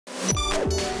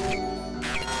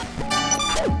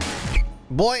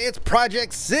Boy, it's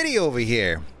Project City over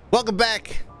here. Welcome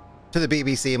back to the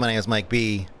BBC. My name is Mike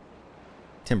B.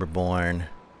 Timberborn.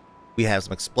 We have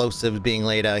some explosives being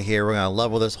laid out here. We're gonna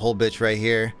level this whole bitch right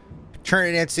here.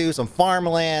 Turn it into some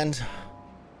farmland.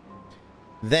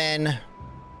 Then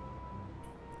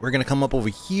we're gonna come up over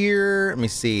here. Let me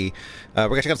see. We're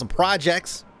gonna check out some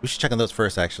projects. We should check on those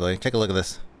first, actually. Take a look at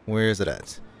this. Where is it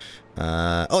at?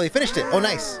 Oh, they finished it. Oh,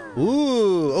 nice.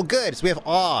 Ooh. Oh, good. So we have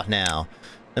awe now.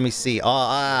 Let me see.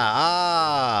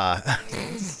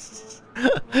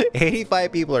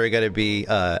 85 people are gonna be in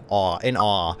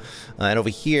awe. And over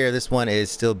here, this one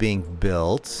is still being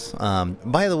built.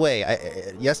 By the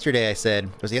way, yesterday I said,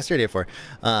 was it yesterday before?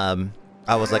 I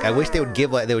was like, I wish they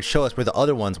would show us where the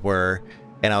other ones were.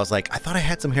 And I was like, I thought I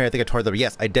had some here. I think I tore them.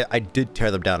 Yes, I did tear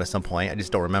them down at some point. I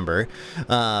just don't remember.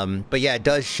 But yeah, it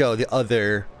does show the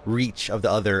other reach of the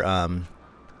other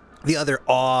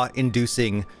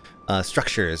awe-inducing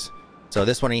structures. So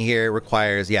this one in here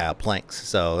requires, yeah, planks.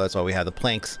 So that's why we have the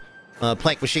planks.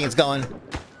 Plank machines going.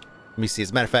 Let me see. As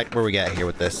a matter of fact, where we got here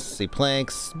with this? See,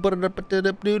 planks. 3,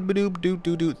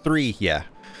 yeah.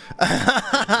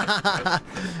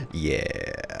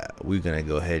 Yeah, we're gonna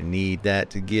go ahead and need that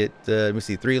to get, let me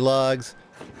see, 3 logs,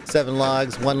 7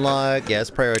 logs, 1 log. Yeah,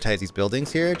 let's prioritize these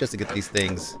buildings here just to get these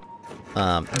things. They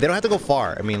don't have to go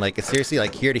far. I mean, like, it's seriously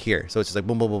like here to here. So it's just like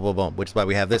boom, boom, boom, boom, boom, which is why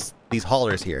we have these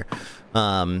haulers here.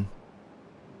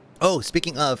 Oh,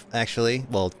 speaking of, actually,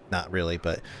 well, not really,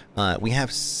 but we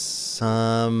have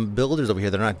some builders over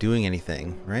here that are not doing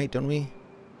anything, right? Don't we?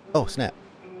 Oh, snap.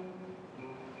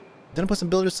 Didn't I put some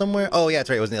builders somewhere? Oh, yeah, that's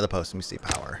right. It was in the other post. Let me see.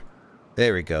 Power.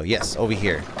 There we go. Yes, over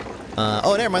here.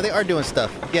 Oh, never mind. They are doing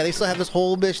stuff. Yeah, they still have this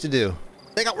whole bitch to do.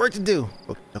 They got work to do.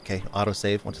 Okay,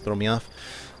 autosave. Wants to throw me off.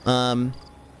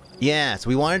 Yeah, so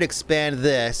we wanted to expand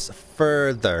this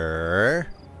further.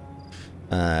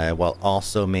 While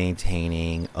also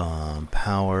maintaining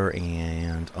power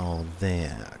and all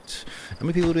that. How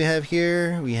many people do we have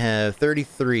here? We have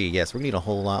 33. Yes, we're gonna need a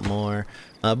whole lot more.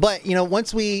 But you know,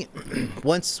 once we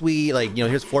like, you know,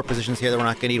 here's 4 positions here that we're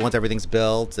not gonna need once everything's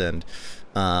built, and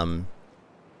we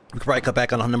could probably cut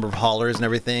back on a number of haulers and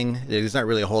everything. There's not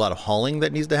really a whole lot of hauling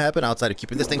that needs to happen outside of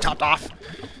keeping this thing topped off.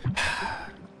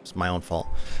 It's my own fault.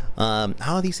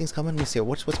 How are these things coming? Let me see.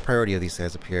 What's priority of these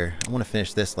guys up here? I want to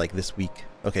finish this like this week.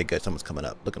 Okay, good. Someone's coming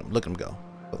up. Look at them. Look at them go.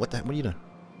 But what are you doing?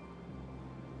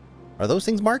 Are those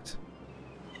things marked?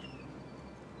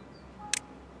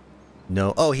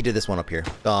 No. Oh, he did this one up here.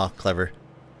 Oh, clever.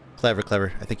 Clever,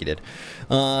 clever. I think he did.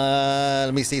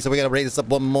 Let me see. So we got to raise this up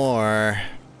one more.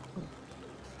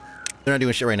 They're not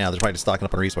doing shit right now. They're probably just stocking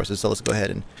up on resources. So let's go ahead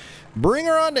and bring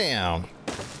her on down.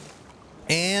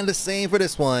 And the same for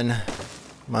this one.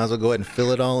 Might as well go ahead and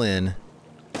fill it all in.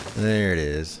 There it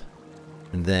is.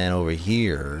 And then over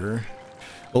here,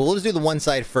 well, we'll just do the one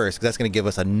side first, because that's going to give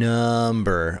us a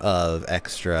number of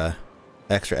extras.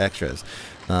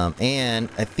 And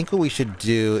I think what we should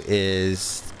do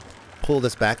is pull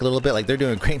this back a little bit. Like, they're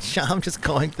doing a great job just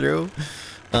going through.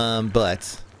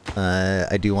 But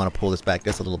I do want to pull this back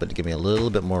just a little bit to give me a little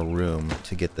bit more room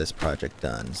to get this project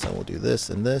done. So we'll do this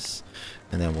and this,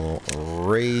 and then we'll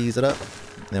raise it up.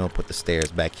 And then we'll put the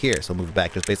stairs back here. So move it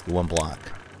back just basically 1 block.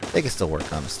 They can still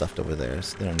work on the stuff over there,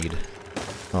 so they don't need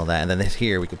all that. And then this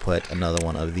here, we could put another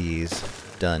one of these.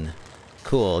 Done.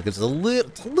 Cool. It gives us a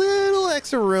little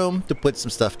extra room to put some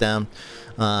stuff down.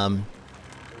 And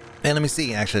let me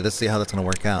see, actually, let's see how that's going to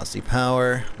work out. See,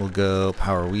 power, we'll go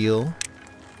power wheel.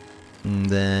 And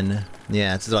then,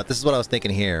 yeah, this is what I was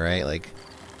thinking here, right? Like,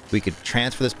 we could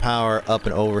transfer this power up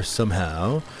and over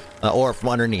somehow. Or from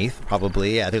underneath,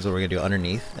 probably. Yeah, here's what we're going to do,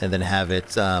 underneath. And then have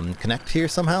it connect here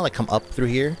somehow, like come up through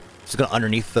here. Just going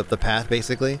underneath the path,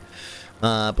 basically.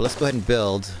 But let's go ahead and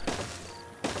build.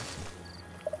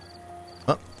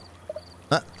 Oh.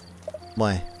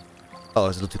 Why? Oh,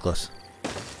 it's a little too close.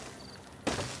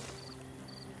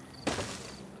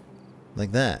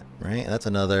 Like that, right? That's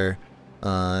another,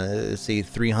 let's see,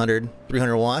 300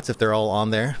 watts if they're all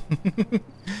on there.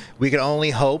 We can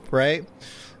only hope, right?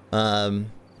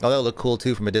 Oh, that'll look cool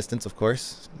too from a distance, of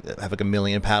course. Have like a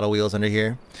million paddle wheels under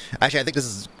here. Actually, I think this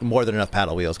is more than enough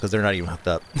paddle wheels because they're not even hooked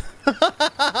up.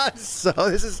 So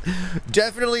this is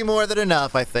definitely more than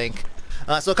enough, I think.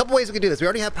 So a couple ways we can do this. We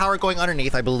already have power going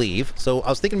underneath, I believe. So I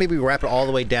was thinking maybe we wrap it all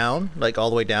the way down, like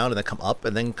all the way down, and then come up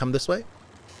and then come this way.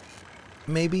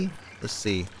 Maybe. Let's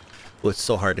see. Oh, it's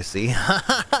so hard to see.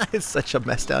 It's such a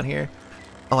mess down here.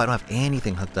 Oh, I don't have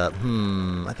anything hooked up.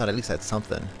 I thought at least I had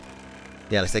something.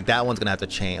 Yeah, looks like that one's gonna have to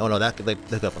change. Oh no, that could like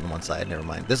hook up on the one side. Never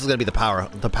mind. This is gonna be the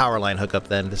power line hookup.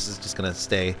 Then this is just gonna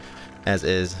stay as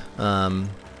is.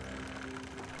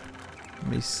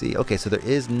 Let me see. Okay, so there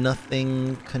is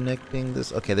nothing connecting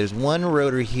this. Okay, there's one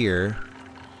rotor here.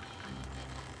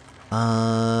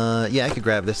 Yeah, I could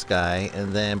grab this guy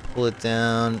and then pull it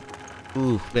down.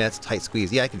 Ooh, man, that's a tight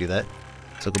squeeze. Yeah, I can do that.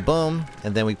 So go boom,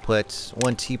 and then we put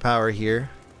one T-power here.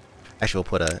 Actually,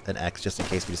 we'll put an X just in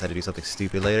case we decide to do something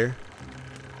stupid later.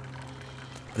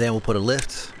 Then we'll put a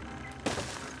lift.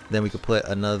 Then we could put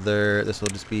another. This will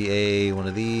just be a one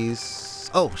of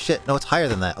these. Oh shit! No, it's higher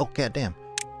than that. Oh god damn.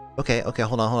 Okay, okay,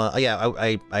 hold on. Oh yeah,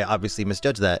 I obviously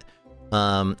misjudged that.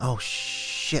 Oh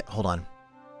shit! Hold on.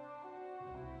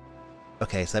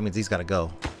 Okay, so that means these gotta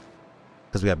go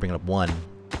because we gotta bring it up one,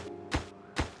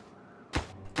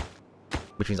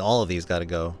 which means all of these gotta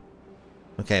go.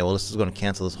 Okay, well this is gonna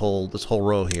cancel this whole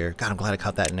row here. God, I'm glad I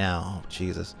caught that now. Oh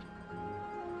Jesus.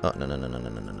 Oh no.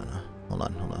 Hold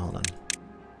on.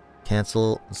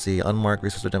 Cancel. Let's see. Unmarked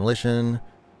resource or demolition.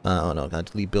 Oh no,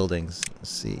 gotta delete buildings. Let's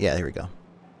see. Yeah, here we go.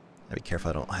 Gotta be careful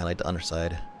I don't highlight the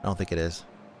underside. I don't think it is.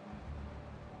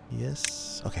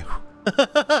 Yes. Okay.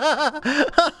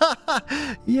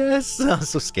 Yes. I'm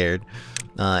so scared.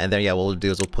 And then yeah, what we'll do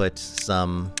is we'll put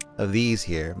some of these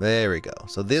here. There we go.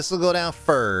 So this will go down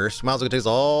first. Might as well take us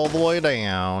all the way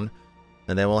down.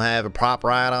 And then we'll have it pop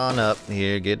right on up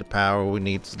here, get the power we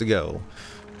need to go.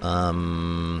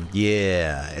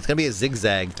 Yeah, it's gonna be a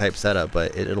zigzag type setup,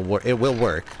 but it'll work. It will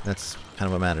work. That's kind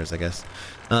of what matters, I guess.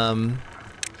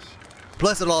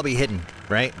 Plus, it'll all be hidden,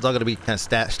 right? It's all gonna be kind of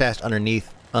stashed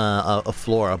underneath a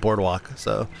floor, a boardwalk.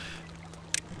 So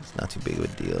it's not too big of a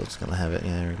deal. Just gonna have it.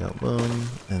 Yeah, there we go. Boom,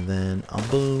 and then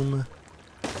boom,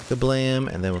 kablam,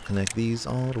 and then we'll connect these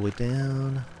all the way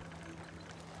down.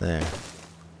 There.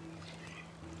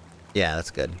 Yeah,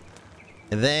 that's good.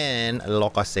 And then,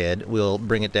 like I said, we'll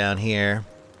bring it down here.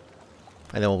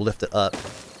 And then we'll lift it up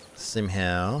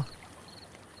somehow.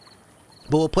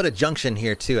 But we'll put a junction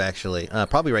here too, actually.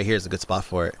 Probably right here is a good spot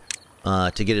for it.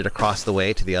 To get it across the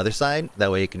way to the other side. That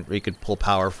way you could pull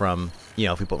power from, you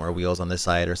know, if we put more wheels on this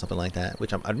side or something like that.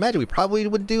 Which I'd imagine we probably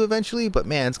would do eventually. But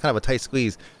man, it's kind of a tight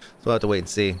squeeze. So we'll have to wait and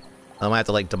see. I might have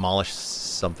to like demolish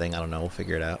something. I don't know. We'll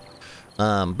figure it out.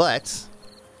 But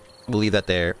we'll leave that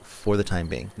there for the time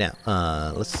being. Now,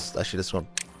 let's actually just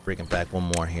want to bring it back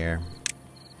one more here.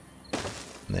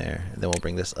 There. And then we'll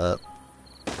bring this up.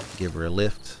 Give her a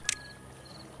lift.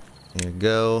 Here we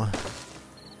go.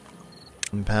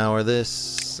 Empower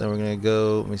this. Then we're gonna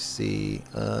go. Let me see.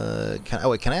 Can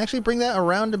I actually bring that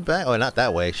around and back? Oh, not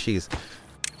that way. Jeez.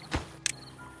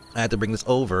 I have to bring this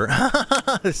over.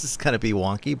 This is gonna be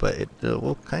wonky, but it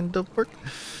will kind of work.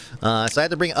 So I have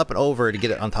to bring it up and over to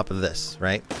get it on top of this,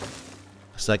 right?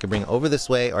 So I can bring it over this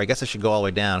way, or I guess I should go all the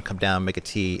way down, come down, make a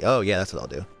T. Oh yeah, that's what I'll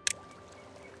do.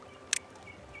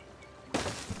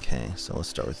 Okay, so let's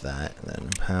start with that, and then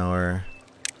power.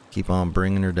 Keep on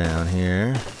bringing her down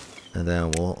here, and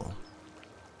then we'll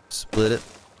split it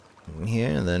here,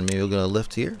 and then maybe we'll go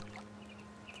lift here.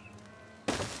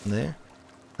 There.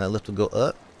 That lift will go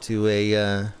up to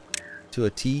a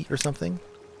T or something.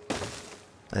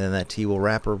 And then that T will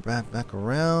wrap her back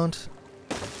around.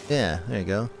 Yeah, there you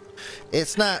go.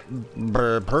 It's not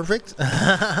perfect,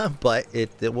 but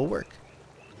it will work.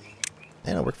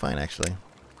 And it'll work fine, actually.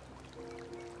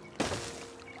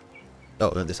 Oh,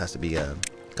 this has to be,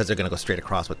 because they're going to go straight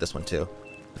across with this one, too,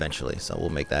 eventually. So we'll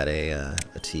make that a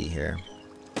T here.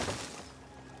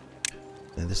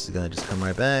 And this is going to just come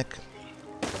right back.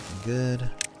 Good.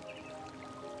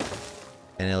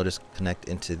 And it'll just connect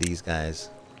into these guys.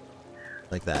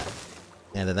 Like that.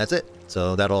 And then that's it.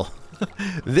 So that'll...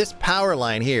 This power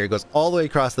line here goes all the way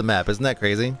across the map. Isn't that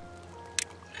crazy?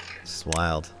 It's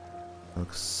wild. I'll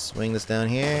swing this down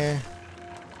here.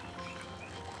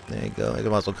 There you go. I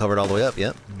might as well cover it all the way up.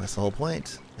 Yep. That's the whole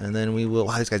point. And then we will...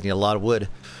 Wow, these guys need a lot of wood.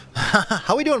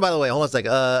 How are we doing, by the way? Hold on a sec.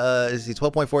 Is he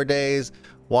 12.4 days?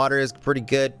 Water is pretty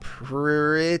good.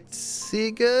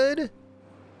 Pretty good?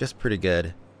 Just pretty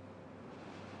good.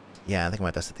 Yeah, I think I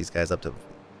might have to set these guys up to...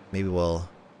 Maybe what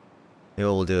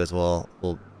we'll do is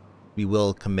we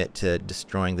will commit to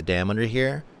destroying the dam under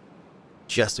here,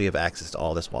 just so we have access to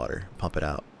all this water. Pump it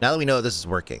out. Now that we know this is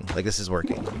working, like this is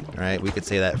working, right? We could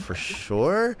say that for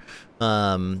sure.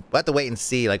 We'll have to wait and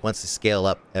see, like once they scale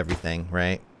up everything,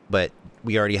 right? But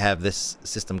we already have this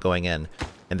system going in,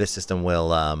 and this system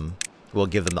will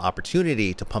give them the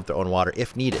opportunity to pump their own water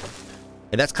if needed.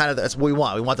 And that's what we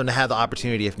want. We want them to have the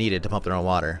opportunity if needed to pump their own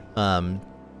water.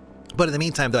 But in the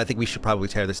meantime, though, I think we should probably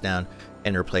tear this down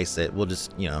and replace it. We'll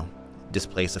just, you know,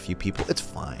 displace a few people. It's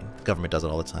fine. The government does it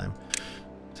all the time.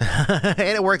 And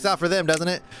it works out for them, doesn't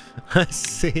it? Let's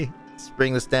see. Let's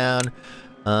bring this down.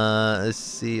 Let's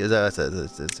see. Is that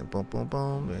it's boom, boom,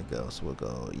 boom. There we go. So we'll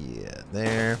go, yeah,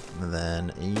 there. And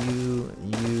then you.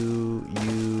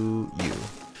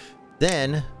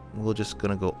 Then we're just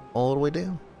gonna go all the way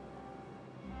down.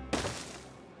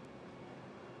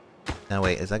 Now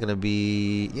wait, is that gonna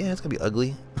be? Yeah, it's gonna be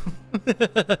ugly.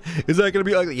 Is that gonna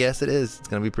be ugly? Yes, it is. It's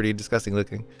gonna be pretty disgusting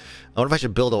looking. I wonder if I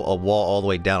should build a wall all the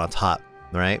way down on top,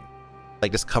 right?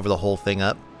 Like just cover the whole thing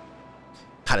up.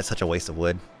 God, it's such a waste of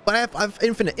wood. But I've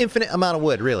infinite amount of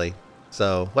wood, really.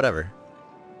 So whatever.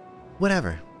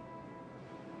 Whatever.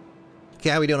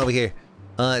 Okay, how we doing over here?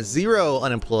 0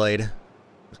 unemployed.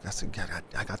 I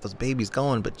got those babies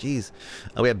going, but geez.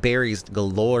 We have berries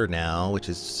galore now, which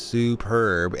is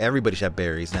superb. Everybody should have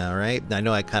berries now, right? I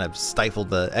know I kind of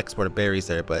stifled the export of berries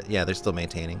there, but yeah, they're still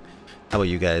maintaining. How about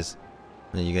you guys?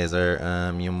 You guys are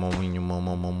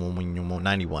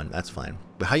 91. That's fine.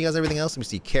 But how you guys everything else? Let me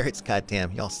see. Carrots.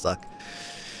 Goddamn, y'all suck.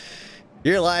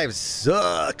 Your lives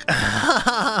suck.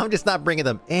 I'm just not bringing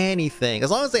them anything.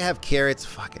 As long as they have carrots,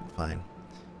 fucking fine.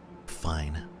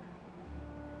 Fine.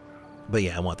 But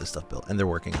yeah, I want this stuff built, and they're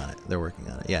working on it. They're working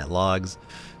on it. Yeah, logs.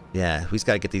 Yeah, we just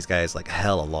gotta get these guys like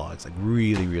hella logs, like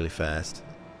really fast.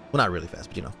 Well, not really fast,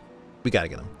 but you know, we gotta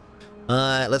get them.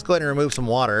 Let's go ahead and remove some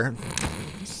water.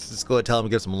 Let's go ahead and tell them to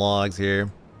give some logs here.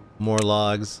 More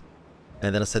logs,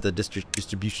 and then I'll set the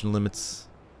distribution limits.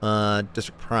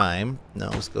 District prime. No,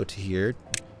 let's go to here.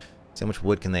 See how much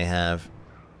wood can they have.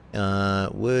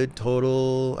 Wood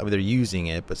total. I mean, they're using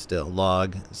it, but still,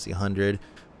 log. Let's see, 100.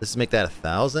 Let's make that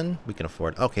 1,000. We can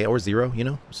afford. Okay, or 0. You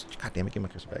know. God damn it, give my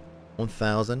cursor back.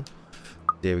 1,000.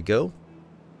 There we go.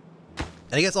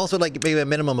 And I guess also like maybe a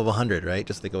minimum of 100, right?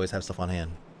 Just so they can always have stuff on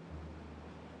hand.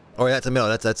 Or that's a middle.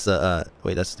 That's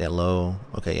wait, that's low.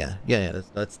 Okay, yeah.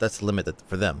 That's the limit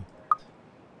for them.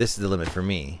 This is the limit for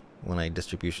me when I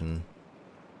distribution.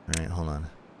 All right, hold on.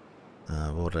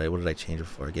 What did I change it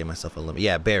for? I gave myself a limit.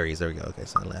 Yeah, berries. There we go. Okay,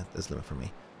 so that's the limit for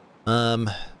me.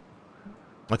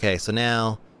 Okay, so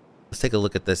now let's take a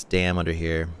look at this dam under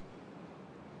here.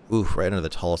 Oof, right under the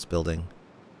tallest building.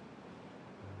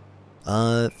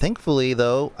 Thankfully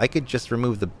though, I could just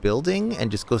remove the building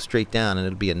and just go straight down and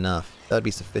it'll be enough. That would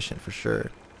be sufficient for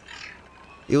sure.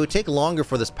 It would take longer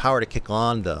for this power to kick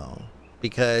on though,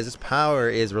 because this power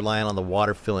is relying on the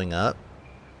water filling up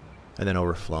and then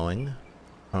overflowing.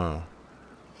 But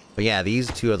yeah, these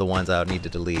two are the ones I would need to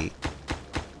delete.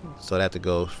 So I'd have to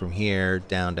go from here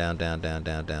down.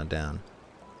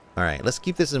 All right, let's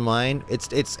keep this in mind.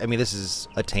 I mean, this is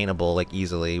attainable like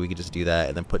easily. We could just do that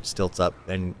and then put stilts up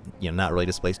and, you know, not really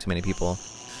displace too many people.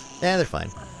 Yeah, they're fine.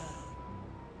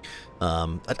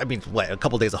 I mean, what, a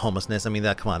couple days of homelessness? I mean,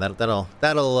 come on, that'll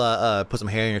put some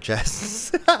hair in your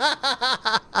chest.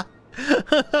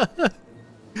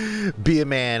 Be a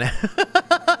man.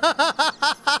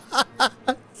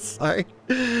 Sorry.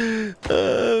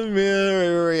 Oh man,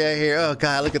 where are we at here? Oh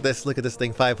god, look at this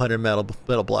thing. 500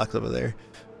 metal blocks over there.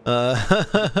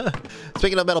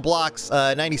 Speaking of metal blocks,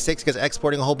 96 because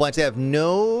exporting a whole bunch. They have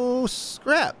no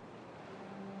scrap.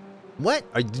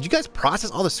 What? Did you guys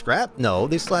process all the scrap? No,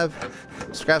 they still have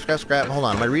scrap. Hold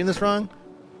on, am I reading this wrong?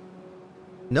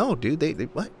 No, dude. They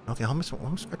what? Okay, how much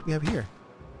scrap do we have here?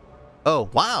 Oh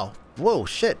wow. Whoa,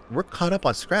 shit. We're caught up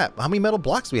on scrap. How many metal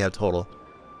blocks do we have total?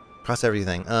 Across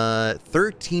everything.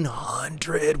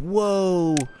 1,300.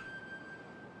 Whoa.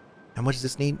 How much does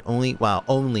this need? Only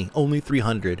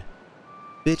 300.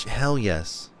 Bitch, hell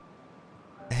yes.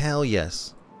 Hell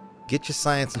yes. Get your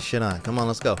science and shit on. Come on,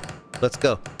 let's go. Let's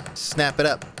go. Snap it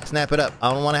up. Snap it up.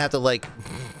 I don't want to have to, like,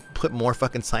 put more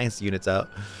fucking science units out.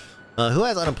 Who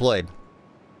has unemployed?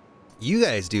 You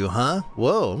guys do, huh?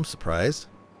 Whoa, I'm surprised.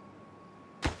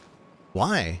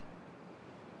 Why?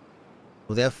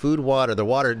 Well, they have food, water. Their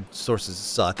water sources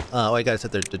suck. Oh, I gotta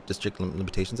set their district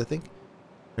limitations, I think.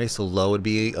 Okay, so low would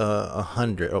be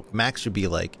 100. Oh, max should be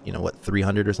like, you know what,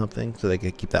 300 or something, so they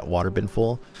can keep that water bin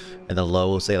full. And the low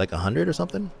will say like 100 or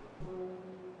something.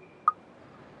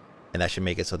 And that should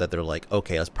make it so that they're like,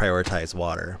 okay, let's prioritize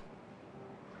water.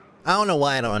 I don't know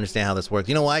why I don't understand how this works.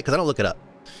 You know why? Because I don't look it up.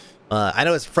 I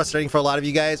know it's frustrating for a lot of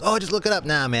you guys. Oh, just look it up.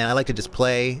 Nah, man, I like to just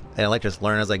play and I like to just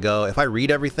learn as I go. If I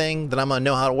read everything, then I'm gonna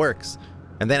know how it works.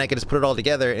 And then I can just put it all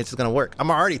together and it's just gonna work. I'm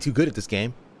already too good at this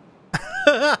game.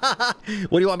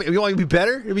 What do you want me? You want me to be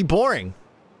better? It'd be boring.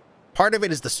 Part of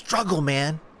it is the struggle,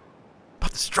 man.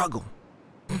 About the struggle.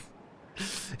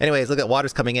 Anyways, look at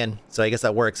water's coming in. So I guess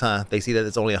that works, huh? They see that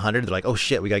it's only 100. They're like, oh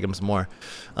shit, we gotta give them some more.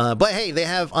 But hey, they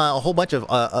have a whole bunch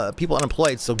of people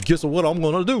unemployed. So guess what I'm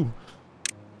gonna do?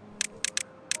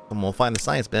 I'm gonna find the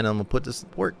science bin and I'm gonna put this to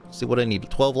work. See what I need.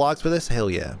 12 logs for this? Hell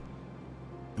yeah.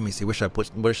 Let me see. Where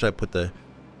should I put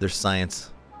their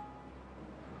science?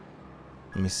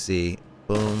 Let me see.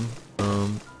 Boom,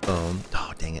 boom, boom.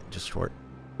 Oh, dang it. Just short.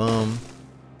 Boom,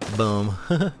 boom,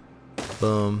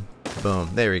 boom, boom.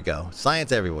 There we go.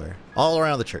 Science everywhere. All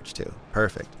around the church, too.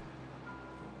 Perfect.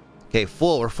 Okay,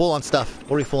 full. We're full on stuff.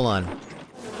 What are we full on?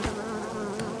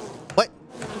 What?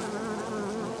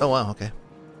 Oh, wow. Okay.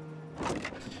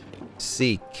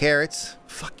 See. Carrots.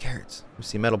 Fuck carrots. We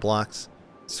see metal blocks.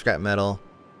 Scrap metal.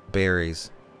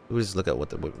 Berries. We'll just look at what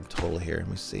the total here. Let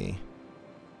me see.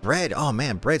 Bread. Oh,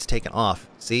 man. Bread's taking off.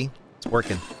 See? It's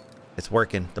working. It's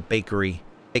working. The bakery.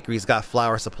 Bakery's got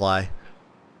flour supply.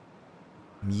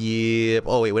 Yep.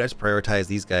 Oh, wait. What I just prioritize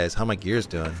these guys? How are my gears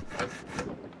doing?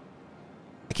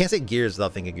 I can't say gears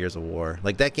without thinking Gears of War.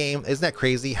 Like, that game, isn't that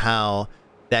crazy how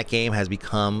that game has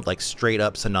become, like, straight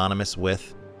up synonymous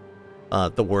with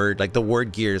the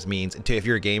word gears means, if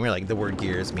you're a gamer, like, the word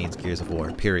gears means Gears of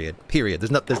War. Period. Period.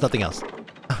 There's nothing else.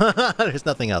 There's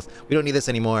nothing else. We don't need this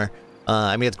anymore.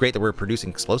 I mean, it's great that we're producing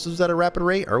explosives at a rapid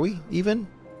rate. Are we, even?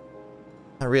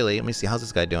 Not really. Let me see. How's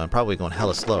this guy doing? Probably going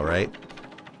hella slow, right?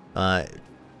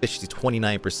 Efficiency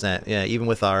 29%. Yeah, even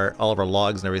with all of our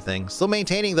logs and everything. Still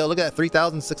maintaining, though. Look at that,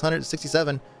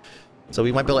 3,667. So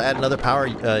we might be able to add another power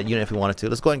unit if we wanted to.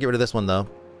 Let's go ahead and get rid of this one, though.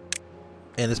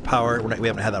 And this power, we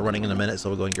haven't had that running in a minute, so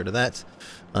we'll go and get rid of that.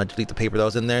 Delete the paper that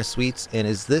was in there. Sweet. And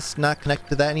is this not connected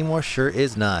to that anymore? Sure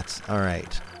is not. All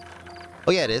right.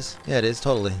 Oh, yeah, it is. Yeah, it is.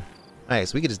 Totally. All right,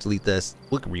 so we can just delete this.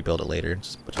 We can rebuild it later.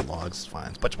 Just a bunch of logs. It's fine.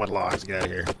 It's a bunch of logs. Get out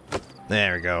of here.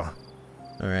 There we go.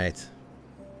 All right.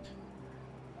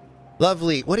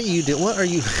 Lovely. What are you doing? What are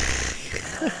you?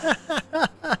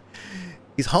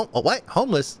 He's home. Oh, what?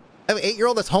 Homeless? I have an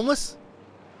 8-year-old that's homeless?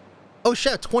 Oh,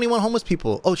 shit. 21 homeless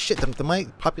people. Oh, shit. Did my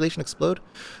population explode?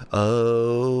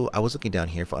 Oh, I was looking down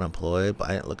here for unemployed, but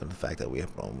I didn't look at the fact that we have...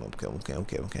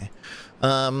 Okay.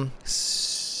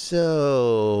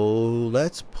 So,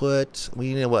 let's put...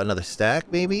 We need, what, another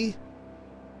stack, maybe?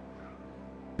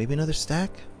 Maybe another stack?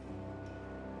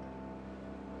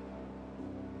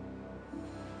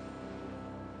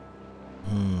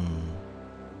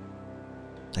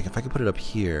 Like, if I could put it up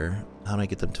here, how do I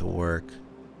get them to work?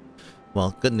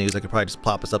 Well, good news, I could probably just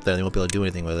plop this up there and they won't be able to do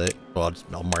anything with it. Well,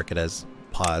 I'll mark it as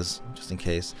pause, just in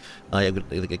case. Yeah,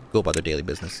 go about their daily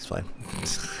business, it's fine.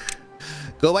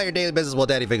 Go about your daily business while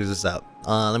Daddy figures this out.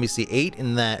 Let me see, 8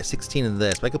 in that, 16 in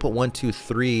this. But I could put 1, 2,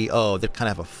 3. Oh, they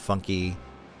kind of have a funky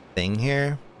thing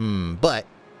here. But,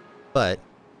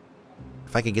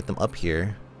 if I could get them up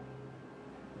here.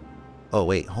 Oh,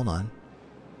 wait, hold on.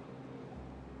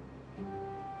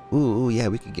 Ooh, yeah,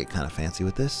 we could get kind of fancy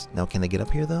with this. Now, can they get up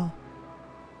here, though?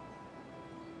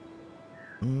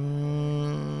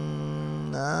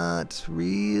 Not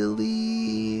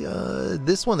really.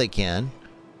 This one they can.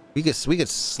 We could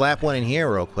slap one in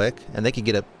here real quick, and they could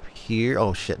get up here.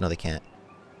 Oh, shit, no, they can't.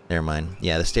 Never mind.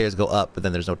 Yeah, the stairs go up, but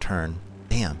then there's no turn.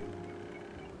 Damn.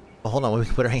 Oh, hold on, we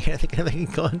can put it right here. I think they can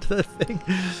go into the thing.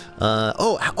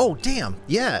 Oh, damn.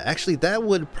 Yeah, actually, that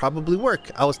would probably work.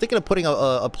 I was thinking of putting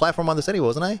a platform on this anyway,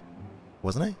 wasn't I?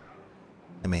 Wasn't I?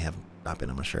 I may have not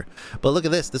been, I'm not sure. But look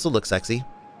at this. This will look sexy.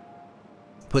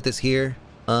 Put this here.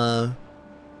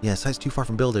 Yeah, size too far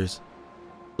from builders.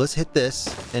 Let's hit this,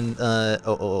 and,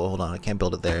 hold on. I can't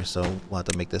build it there, so we'll have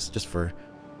to make this just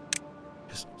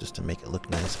to make it look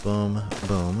nice. Boom,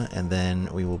 boom, and then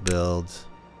we will build...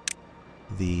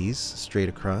 these straight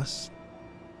across,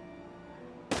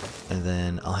 and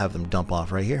then I'll have them dump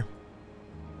off right here.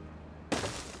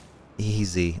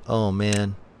 Easy. Oh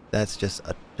man, that's just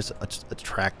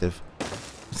attractive.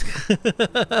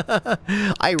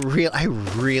 I mean,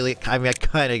 I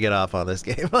kind of get off on this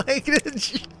game. Like,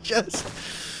 it's just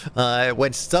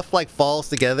when stuff like falls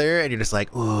together, and you're just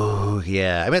like, ooh,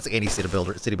 yeah. I mean, it's like any city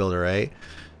builder, right?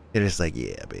 You're just like,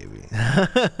 yeah, baby.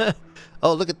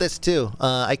 Oh, look at this too.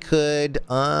 I could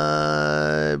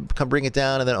come bring it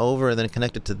down and then over and then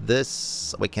connect it to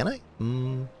this. Wait, can I?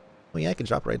 Well, yeah, I can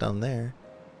drop right down there.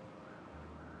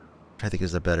 I think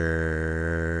there's a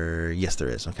better... Yes, there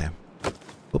is. Okay.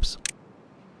 Oops.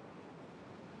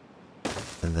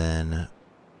 And then...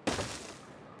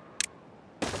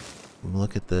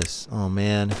 Look at this. Oh,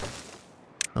 man.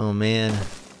 Oh, man.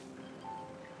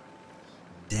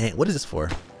 Dang, what is this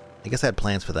for? I guess I had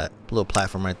plans for that. Little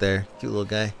platform right there. Cute little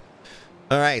guy.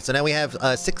 Alright, so now we have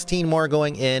 16 more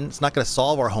going in. It's not going to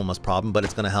solve our homeless problem, but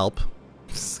it's going to help.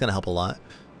 It's going to help a lot.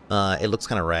 It looks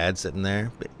kind of rad sitting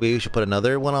there. Maybe we should put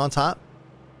another one on top.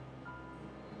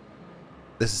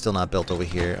 This is still not built over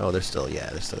here. Oh, they're still... Yeah,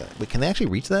 they're still... Wait, can they actually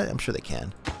reach that? I'm sure they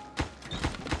can.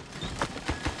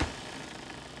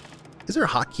 Is there a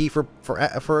hotkey for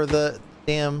the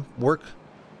damn work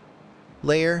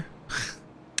layer?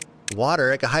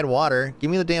 Water. I can hide water. Give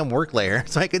me the damn work layer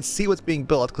so I can see what's being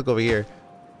built. Let's click over here.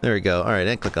 There we go. All right,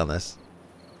 then click on this.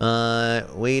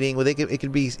 Waiting. Well, it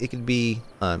could be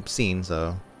seen,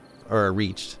 so, or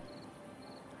reached.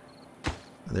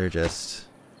 They're just,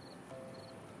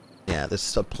 yeah. There's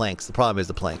still planks. The problem is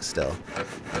the planks still.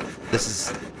 This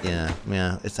is,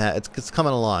 yeah. It's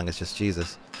coming along. It's just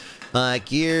Jesus.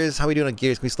 Gears. How are we doing on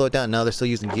gears? Can we slow it down? No, they're still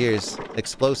using gears.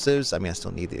 Explosives. I mean, I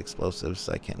still need the explosives,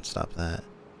 so I can't stop that.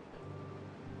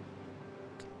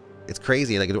 It's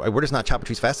crazy. Like, we're just not chopping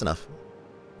trees fast enough.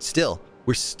 Still.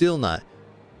 We're still not.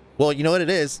 Well, you know what it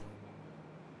is?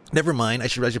 Never mind. I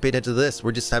should pay attention to this.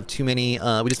 We just have too many.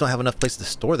 We just don't have enough places to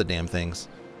store the damn things.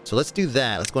 So let's do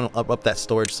that. Let's go and up that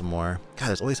storage some more. God,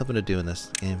 there's always something to do in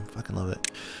this game. Fucking love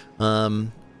it.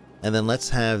 And then let's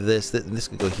have this. This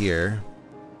could go here.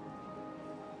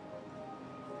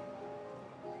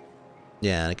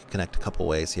 Yeah, and it can connect a couple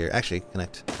ways here. Actually,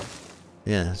 connect.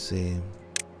 Yeah, let's see.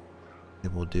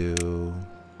 Maybe we'll do.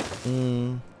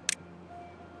 And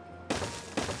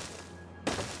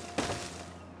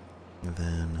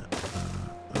then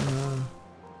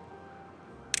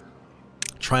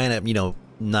trying to, you know,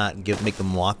 not make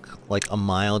them walk like a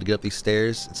mile to get up these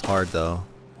stairs. It's hard though.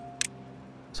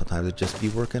 Sometimes it just be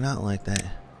working out like that.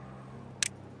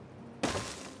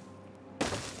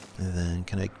 And then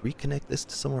can I reconnect this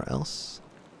to somewhere else?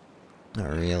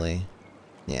 Not really.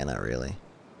 Yeah, not really.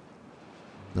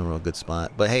 No real good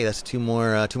spot. But hey, that's two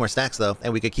more stacks though,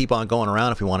 and we could keep on going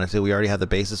around if we wanted to. We already have the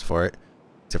basis for it,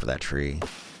 except for that tree.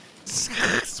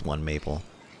 It's one maple.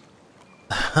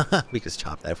 We could just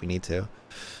chop that if we need to.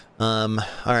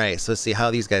 Alright, so let's see how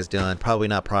these guys doing. Probably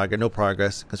not progress. No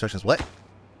progress. Construction's what?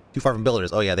 Too far from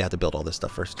builders. Oh yeah, they have to build all this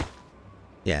stuff first.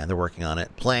 Yeah, they're working on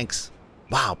it. Planks.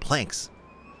 Wow, planks.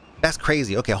 That's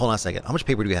crazy. Okay, hold on a second. How much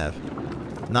paper do we have?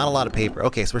 Not a lot of paper.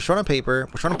 Okay, so we're short on paper.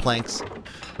 We're short on planks.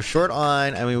 We're short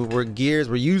on, I mean, we're gears.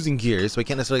 We're using gears, so we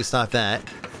can't necessarily stop that.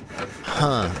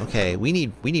 Huh. Okay, we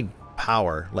need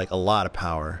power. Like, a lot of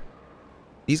power.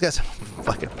 These guys are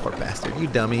fucking poor bastard. You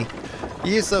dummy.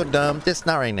 You're so dumb. Just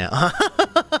not right now.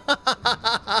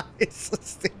 It's so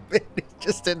stupid. He's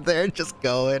just in there, just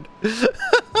going.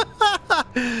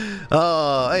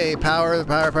 Oh, hey, power,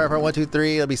 1, 2,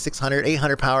 3. It'll be 600,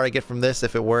 800 power I get from this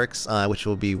if it works, which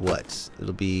will be what?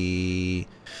 It'll be,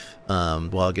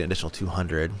 well, I'll get an additional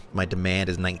 200. My demand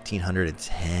is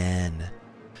 1910.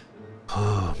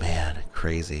 Oh, man,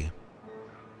 crazy.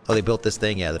 Oh, they built this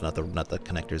thing? Yeah, they're not the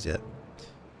connectors yet.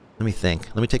 Let me think.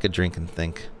 Let me take a drink and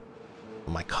think.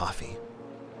 Oh, my coffee.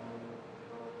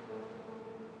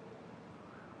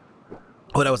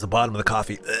 Oh, that was the bottom of the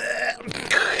coffee.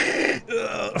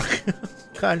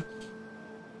 God.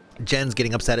 Jen's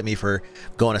getting upset at me for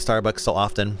going to Starbucks so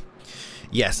often.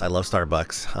 Yes, I love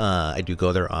Starbucks. I do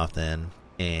go there often.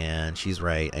 And she's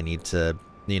right. I need to,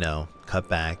 you know, cut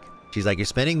back. She's like, you're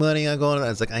spending money on going to that.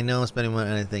 It's like, I know I'm spending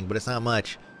money on anything, but it's not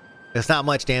much. It's not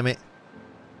much, damn it.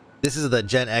 This is the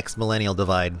Gen X millennial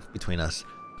divide between us.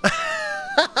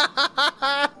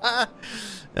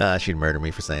 She'd murder me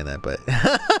for saying that, but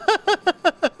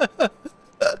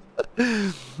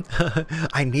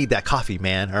I need that coffee,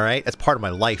 man. All right, that's part of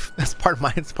my life. That's part of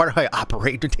my. It's part of how I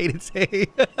operate day to day.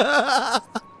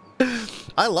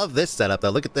 I love this setup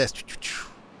though. Look at this.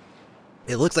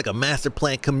 It looks like a master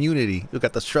plan community. Look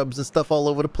at the shrubs and stuff all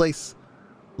over the place.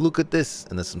 Look at this,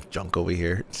 and there's some junk over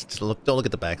here. Just don't look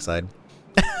at the backside.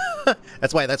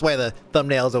 That's why the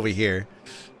thumbnail's over here.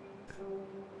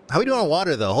 How we doing on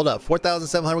water though? Hold up,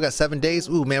 4,700. We got 7 days.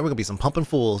 Ooh man, we're gonna be some pumping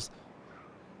fools.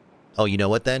 Oh, you know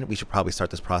what then? We should probably start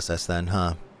this process then,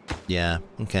 huh? Yeah.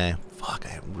 Okay. Fuck,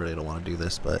 I really don't want to do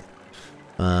this, but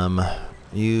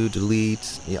you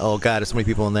delete. Yeah, oh god, there's so many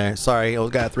people in there. Sorry. Oh,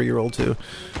 got a 3-year-old too.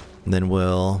 And then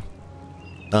we'll.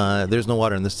 There's no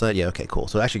water on this side. Yeah. Okay. Cool.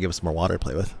 So it actually give us more water to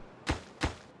play with.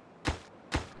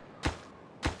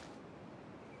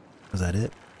 Is that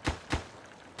it?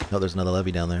 Oh, there's another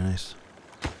levee down there. Nice.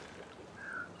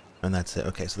 And that's it.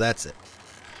 Okay, so that's it.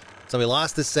 So we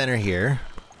lost the center here.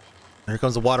 Here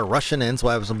comes the water rushing in, so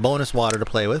I have some bonus water to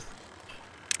play with.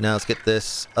 Now let's get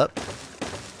this up.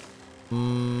 Too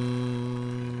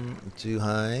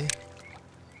high.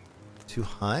 Too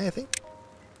high, I think?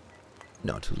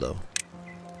 No, too low.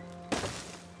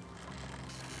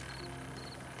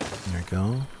 There we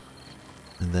go.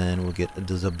 And then we'll get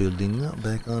the building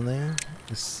back on there.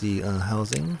 Let's see,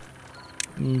 housing.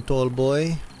 Tall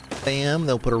boy. Bam,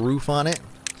 they'll put a roof on it.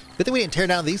 Good thing we didn't tear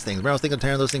down these things. Remember I was thinking of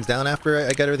tearing those things down after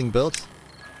I got everything built?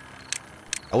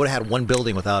 I would have had one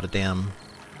building without a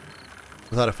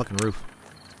fucking roof.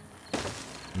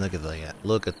 Look at that.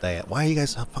 Look at that. Why are you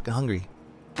guys so fucking hungry?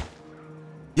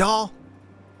 Y'all?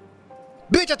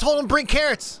 Bitch, I told him bring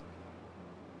carrots!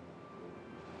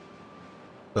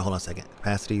 Wait, hold on a second.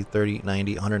 Capacity 30,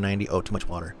 90, 190. Oh, too much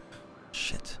water.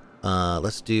 Shit.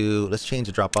 Let's change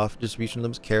the drop-off distribution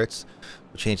limits. Carrots.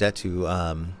 We'll change that to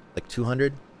like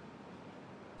 200.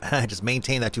 Just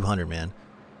maintain that 200, man.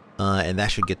 And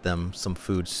that should get them some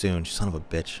food soon. Son of a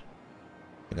bitch.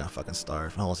 They're gonna fucking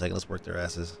starve. Hold on a second. Let's work their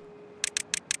asses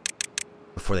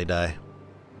before they die.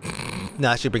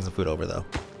 Nah, I should bring some food over though.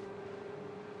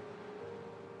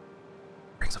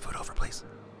 Bring some food over, please.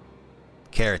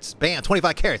 Carrots. Bam!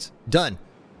 25 carrots. Done.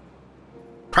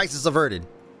 Crisis averted.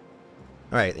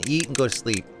 Alright, eat and go to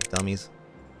sleep, dummies.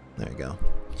 There you go.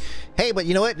 Hey, but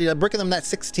you know what? Bricking them that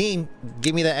 16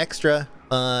 give me that extra,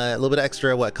 a little bit of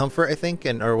extra, what, comfort, I think?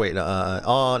 Or wait,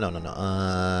 oh,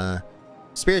 no.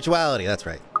 Spirituality, that's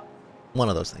right. One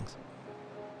of those things.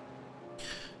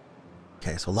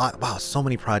 Okay, so wow, so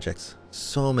many projects.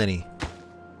 So many.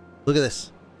 Look at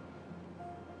this.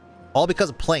 All because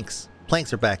of planks.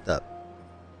 Planks are backed up.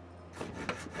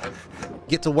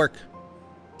 Get to work.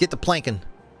 Get to planking.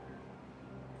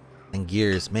 And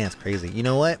gears. Man, it's crazy. You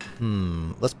know what?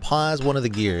 Let's pause one of the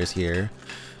gears here.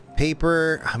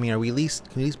 Paper. I mean, can we at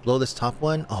least blow this top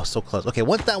one? Oh, so close. Okay,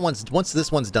 once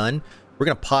this one's done, we're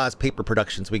gonna pause paper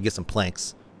production so we can get some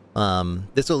planks.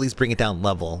 This will at least bring it down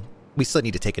level. We still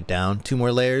need to take it down 2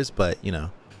 more layers, but you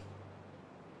know.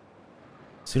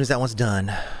 As soon as that one's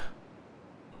done,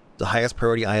 the highest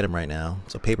priority item right now.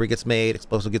 So paper gets made,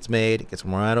 explosive gets made, it gets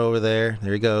right over there.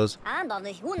 There he goes.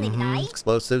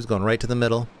 Explosives going right to the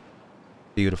middle.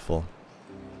 Beautiful.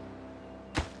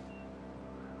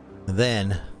 And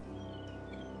then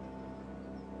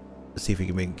let's see if we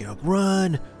can make it go.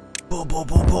 Run! Boom, boom,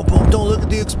 boom, boom, boom. Don't look at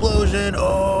the explosion.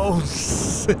 Oh!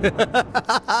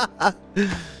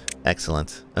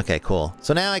 Excellent. Okay, cool.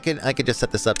 So now I could just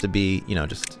set this up to be, you know,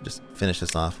 just finish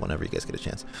this off whenever you guys get a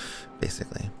chance.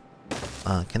 Basically.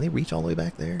 Can they reach all the way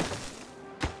back there?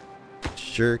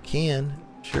 Sure can.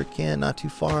 Sure can. Not too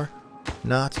far.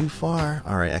 Not too far.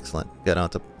 Alright, excellent. Good. I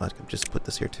can just put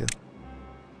this here too.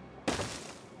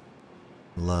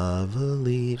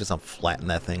 Lovely. Just flatten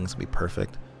that thing. It's gonna be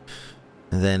perfect.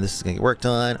 And then this is gonna get worked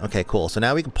on. Okay, cool. So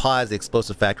now we can pause the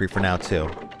explosive factory for now too.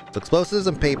 So explosives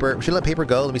and paper. We should let paper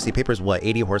go. Let me see. Paper's what?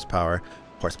 80 horsepower.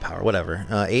 Horsepower, whatever.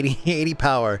 80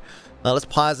 power. Let's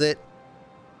pause it.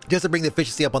 Just to bring the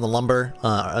efficiency up on the lumber,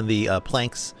 on the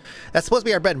planks. That's supposed to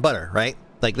be our bread and butter, right?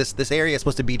 Like this area is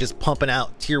supposed to be just pumping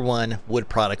out tier 1 wood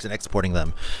products and exporting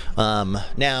them.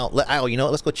 Now, you know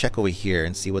what? Let's go check over here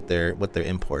and see what their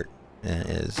import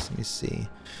is. Let me see.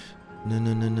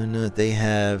 No. They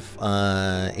have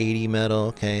 80 metal.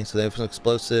 Okay, so they have some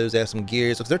explosives. They have some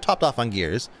gears. Looks they're topped off on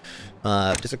gears.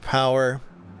 District power.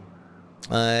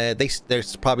 They're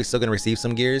probably still gonna receive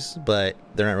some gears, but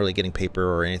they're not really getting paper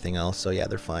or anything else. So yeah,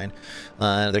 they're fine.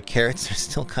 Their carrots are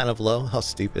still kind of low. How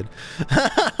stupid.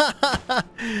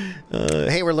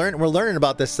 Hey, we're learning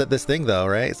about this thing though,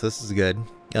 right? So this is good.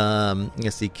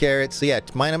 You see carrots. So yeah,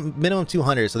 minimum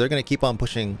 200. So they're gonna keep on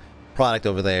pushing product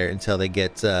over there until they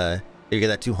get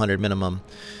that 200 minimum.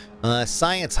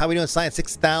 Science, how are we doing? Science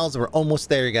 6,000. We're almost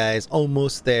there, guys.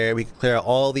 Almost there. We can clear out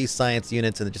all these science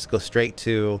units and then just go straight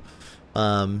to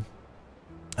I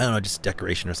don't know, just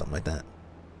decoration or something like that.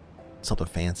 Something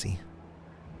fancy.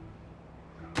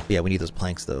 But yeah, we need those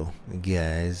planks though,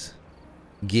 guys.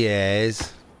 I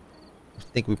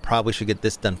think we probably should get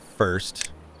this done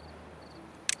first.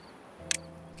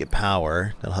 Get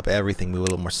power. That'll help everything move a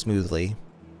little more smoothly.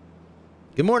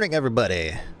 Good morning,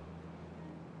 everybody.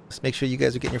 Let's make sure you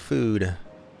guys are getting your food.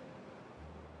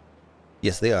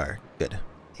 Yes, they are. Good.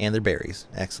 And their berries.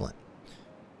 Excellent.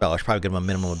 Well, I should probably give them a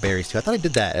minimum of berries too. I thought I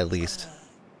did that at least.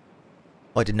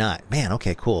 Oh, I did not. Man,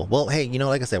 okay, cool. Well, hey, you know,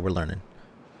 like I said, we're learning.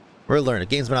 We're learning.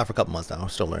 The game's been out for a couple months now. We're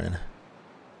still learning.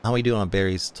 How are we doing on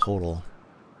berries total?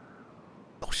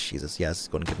 Oh, Jesus. Yeah, this is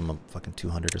going to give them a fucking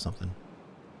 200 or something.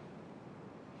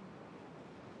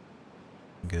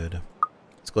 Good.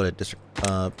 Let's go to district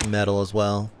metal as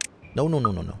well. No.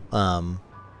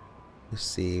 Let's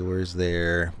see. Where's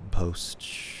their post?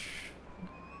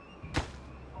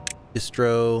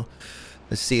 Distro.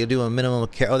 Let's see. I'll do a minimum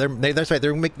of carrot. Oh, that's right.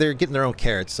 They're getting their own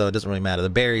carrots, so it doesn't really matter. The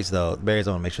berries, though. The berries,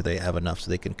 I want to make sure they have enough so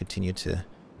they can continue to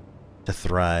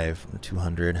thrive.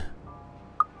 200.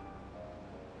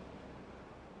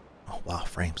 Oh wow,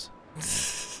 frames.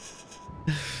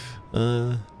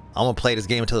 I'm gonna play this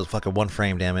game until it's fucking 1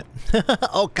 frame. Damn it.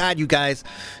 Oh God, you guys,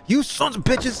 you sons of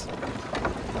bitches.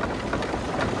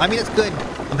 I mean, it's good.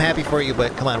 I'm happy for you,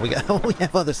 but come on, we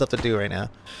have other stuff to do right now.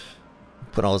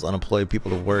 Put all those unemployed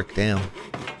people to work. Damn.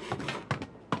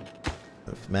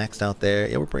 Maxed out there.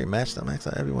 Yeah, we're pretty maxed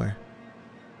out everywhere.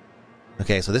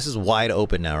 Okay, so this is wide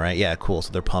open now, right? Yeah, cool.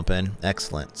 So they're pumping.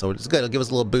 Excellent. So it's good. It'll give us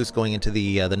a little boost going into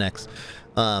the next.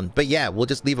 But yeah, we'll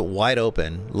just leave it wide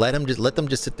open. Let them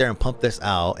just sit there and pump this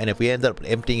out. And if we end up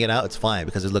emptying it out, it's fine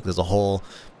because look, there's a whole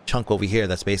chunk over here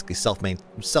that's basically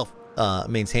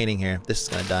maintaining here. This is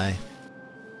gonna die.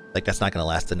 Like that's not gonna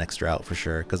last the next drought for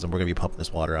sure because we're gonna be pumping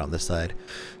this water out on this side.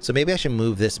 So maybe I should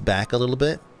move this back a little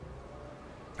bit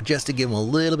just to give them a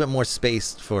little bit more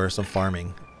space for some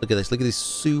farming. Look at this. Look at these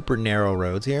super narrow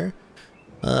roads here.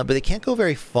 But they can't go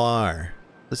very far.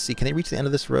 Let's see. Can they reach the end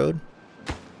of this road?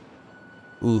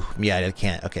 Ooh, yeah, they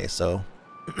can't. Okay, so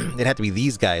it'd have to be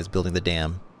these guys building the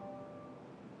dam.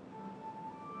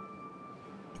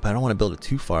 But I don't want to build it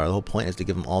too far. The whole point is to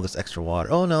give them all this extra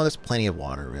water. Oh, no, there's plenty of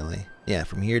water, really. Yeah,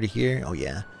 from here to here. Oh,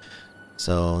 yeah.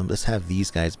 So let's have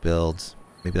these guys build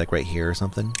maybe like right here or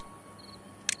something.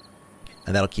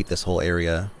 And that'll keep this whole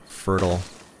area fertile.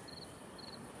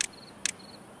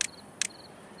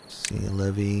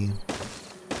 Levy,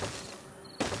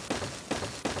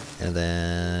 and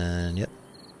then yep,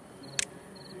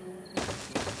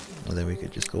 and then we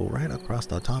could just go right across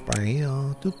the top right here.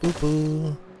 Doop, boop,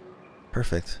 boop.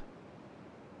 Perfect.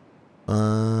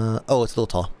 Oh, it's a little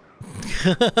tall.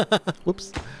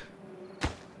 Whoops.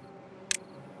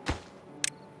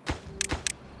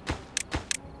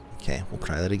 Okay, we'll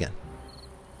try that again.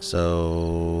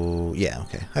 So yeah,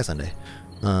 okay. Hi, Sunday.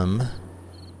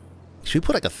 Should we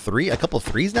put like a couple of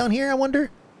threes down here, I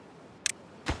wonder?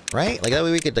 Right? Like that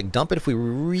way we could like dump it if we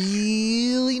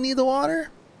really need the water.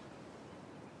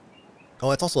 Oh,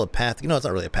 it's also a path. You know, it's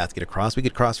not really a path to get across. We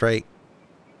could cross right.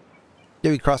 Yeah,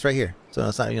 we could cross right here. So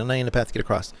it's not, not even a path to get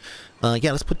across.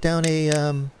 Yeah, let's put down a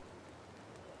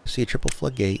see, a triple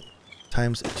floodgate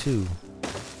times 2.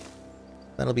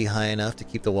 That'll be high enough to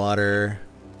keep the water.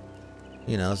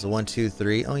 You know, it's a 1, 2,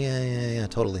 3. Oh yeah,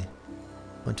 totally.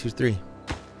 1, 2, 3.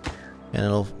 And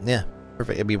it'll, yeah,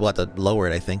 perfect. Maybe we'll have to lower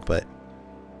it, I think, but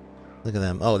look at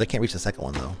them. Oh, they can't reach the second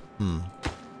one, though.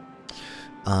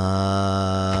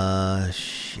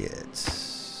 Shit.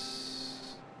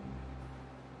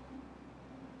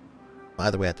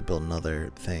 Either way, I have to build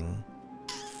another thing.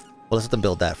 Well, let's let them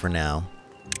build that for now.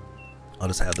 I'll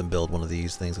just have them build one of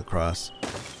these things across.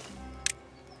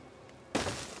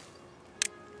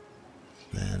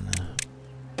 Then,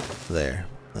 there.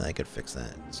 I could fix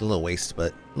that. It's a little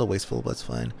wasteful, but it's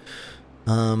fine.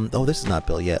 Oh, this is not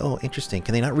built yet. Oh, interesting.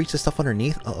 Can they not reach the stuff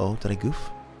underneath? Uh-oh, did I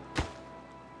goof?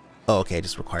 Oh, okay,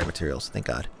 just required materials. Thank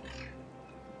God.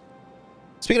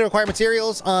 Speaking of required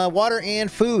materials, water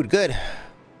and food. Good.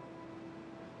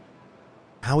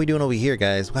 How are we doing over here,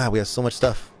 guys? Wow, we have so much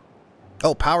stuff.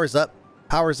 Oh, power's up.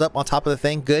 Power's up on top of the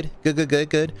thing. Good.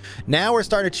 Good. Now we're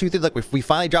starting to chew through. Like, we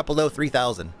finally dropped below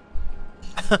 3,000.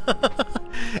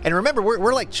 And remember,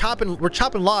 we're like chopping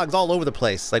logs all over the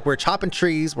place. Like we're chopping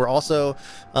trees. We're also,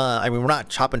 I mean, we're not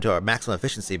chopping to our maximum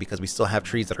efficiency because we still have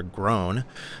trees that are grown,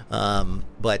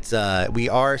 but we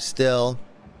are still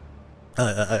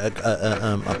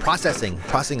processing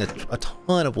a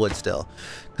ton of wood still.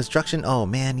 Construction. Oh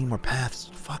man, need more paths.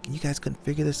 Fucking, you guys couldn't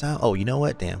figure this out. Oh, you know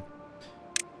what? Damn.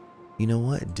 You know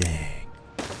what? Dang.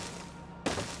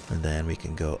 And then we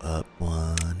can go up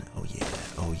one. Oh yeah.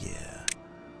 Oh yeah.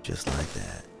 Just like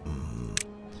that.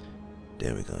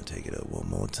 Then we're gonna take it up one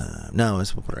more time. No,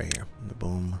 let's put it right here.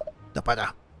 Boom.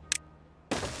 Can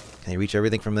you reach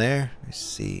everything from there? Let's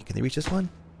see. Can they reach this one?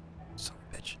 Son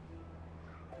of a bitch.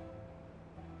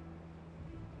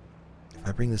 If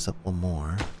I bring this up one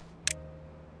more,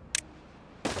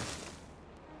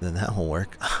 then that will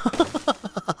work.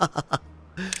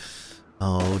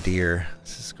 Oh dear.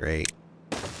 This is great.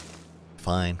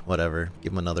 Fine, whatever.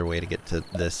 Give them another way to get to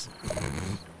this.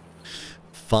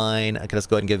 Fine. I can just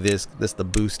go ahead and give this the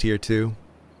boost here too.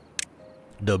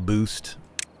 The boost.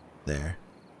 There.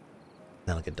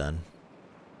 That'll get done.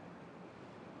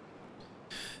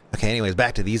 Okay, anyways,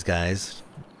 back to these guys.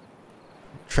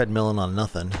 Treadmilling on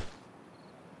nothing.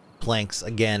 Planks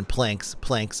again. Planks.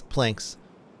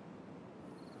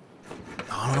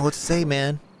 I don't know what to say,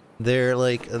 man. They're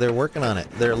working on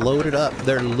it. They're loaded up.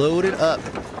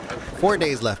 4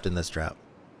 days left in this drought.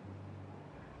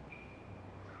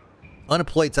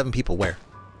 Unemployed 7 people. Where?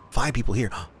 5 people here.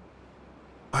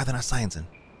 Why are they not sciencing?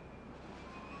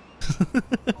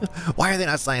 Why are they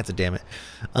not sciencing, damn it?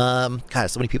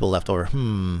 God, so many people left over.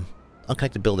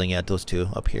 Unconnected building, yeah, those 2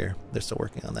 up here. They're still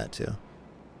working on that too.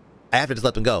 I have to just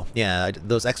let them go. Yeah,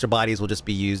 those extra bodies will just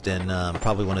be used in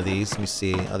probably one of these. Let me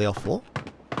see. Are they all full?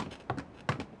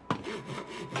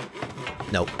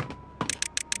 Nope.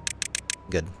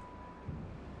 Good.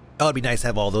 Oh, it'd be nice to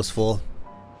have all those full.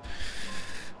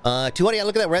 200, yeah,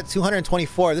 look at that. We're at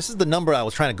 224. This is the number I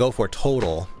was trying to go for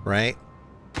total, right?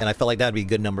 And I felt like that'd be a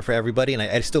good number for everybody, and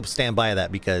I still stand by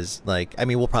that because, like, I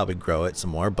mean, we'll probably grow it some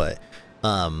more, but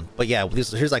yeah,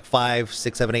 here's like 5,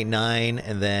 6, 7, 8, 9,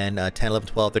 and then 10, 11,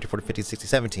 12, 13, 14, 15, 16,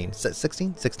 17,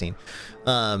 16, 16,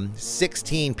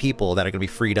 16 people that are gonna be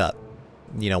freed up,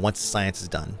 you know, once the science is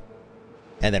done,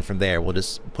 and then from there we'll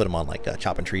just put them on like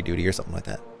chop and tree duty or something like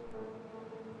that,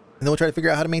 and then we'll try to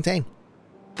figure out how to maintain.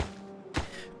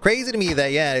 Crazy to me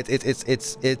that, yeah,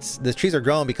 it's the trees are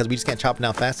growing because we just can't chop them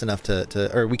down fast enough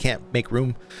or we can't make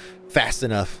room fast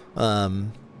enough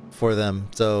for them.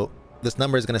 So this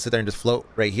number is going to sit there and just float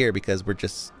right here because we're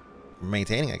just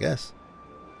maintaining, I guess.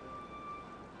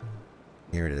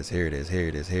 Here it is, here it is, here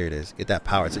it is, here it is. Get that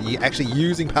power. So you're actually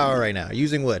using power right now,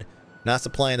 using wood, not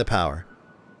supplying the power.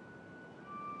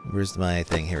 Where's my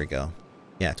thing? Here we go.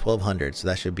 Yeah, 1200. So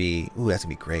that should be, ooh, that's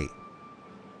going to be great.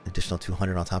 Additional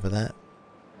 200 on top of that.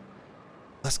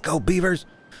 Let's go, beavers.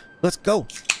 Let's go.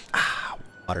 Ah,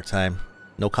 water time.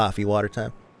 No coffee, water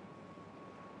time.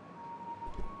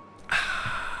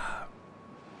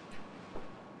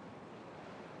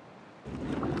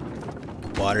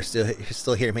 Water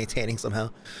still here maintaining somehow.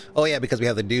 Oh yeah, because we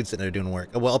have the dude sitting there doing work.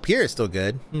 Well, up here is still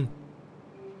good.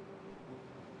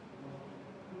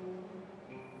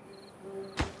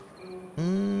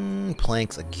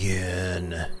 Planks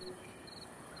again.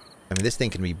 I mean, this thing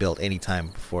can be built anytime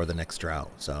before the next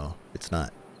drought, so it's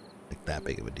not like that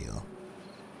big of a deal.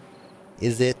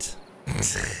 Is it?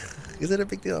 Is it a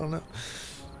big deal? I don't know.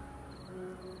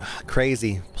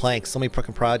 Crazy planks. So many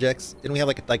fucking projects. Didn't we have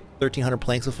like 1,300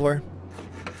 planks before?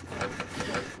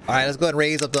 All right, let's go ahead and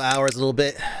raise up the hours a little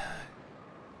bit.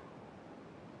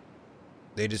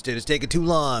 They just did. It's taking too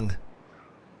long.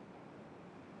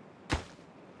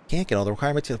 Can't get all the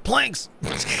requirements to planks.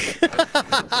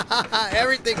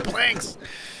 Everything planks.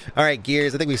 All right,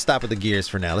 gears. I think we stop with the gears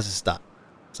for now. Let's just stop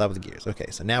with the gears. Okay,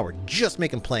 so now we're just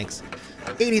making planks.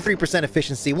 83%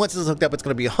 efficiency. Once this is hooked up, it's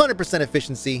going to be 100%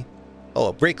 efficiency.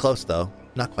 Oh, very close though.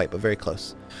 Not quite, but very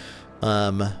close.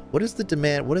 What is the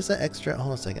demand? What is that extra? Hold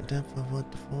on a second. 10, 4,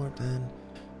 10.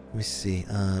 Let me see.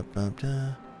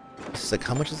 It's like,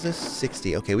 how much is this?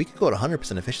 60. Okay, we could go at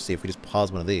 100% efficiency if we just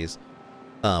pause one of these.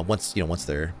 Once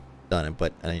they're done,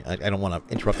 but I don't want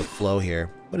to interrupt the flow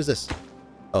here. What is this?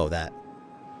 Oh, that.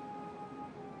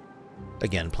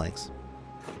 Again, planks.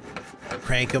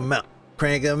 Crank them out.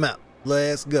 Crank them out.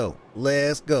 Let's go.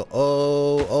 Let's go.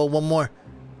 Oh, one more.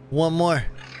 One more.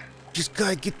 Just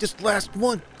gotta get this last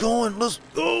one going. Let's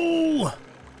go.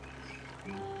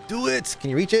 Do it. Can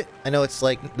you reach it? I know it's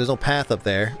like there's no path up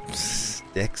there.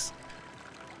 Sticks.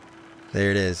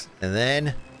 There it is. And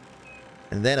then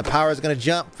the power is going to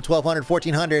jump for 1,200,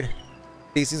 1,400.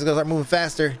 These things are going to start moving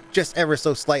faster, just ever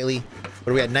so slightly.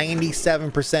 What are we at?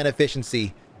 97%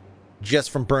 efficiency just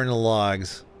from burning the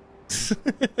logs.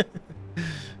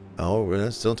 Oh, we're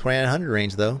still in 2,900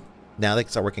 range, though. Now they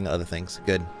can start working on other things.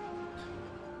 Good.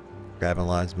 Grabbing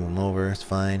logs, moving them over. It's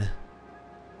fine.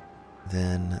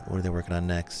 Then, what are they working on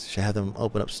next? Should I have them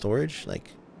open up storage?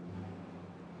 Like,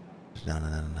 no.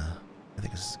 I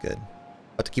think this is good.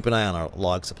 But to keep an eye on our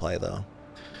log supply, though.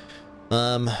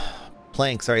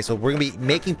 Planks. Alright, so we're gonna be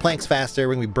making planks faster.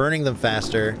 We're gonna be burning them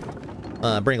faster.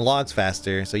 Burning logs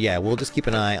faster. So yeah, we'll just keep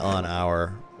an eye on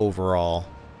our overall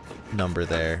number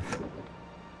there.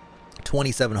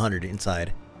 2,700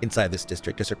 inside this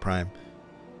district prime.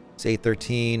 It's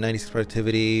 813, 96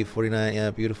 productivity, 49.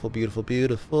 Yeah, beautiful, beautiful,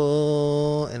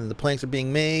 beautiful. And the planks are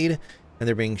being made, and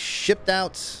they're being shipped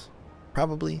out,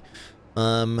 probably.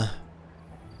 And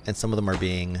some of them are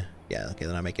being, yeah, okay,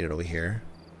 they're not making it over here.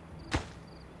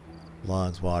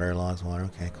 Logs, water,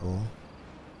 okay, cool.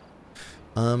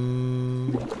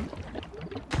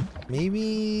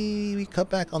 Maybe we cut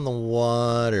back on the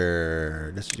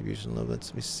water distribution a little bit.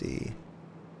 Let me see.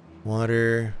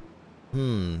 Water,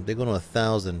 they go to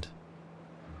 1,000.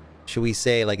 Should we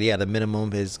say, like, yeah, the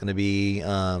minimum is gonna be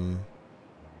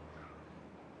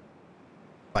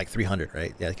like 300,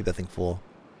 right? Yeah, keep that thing full.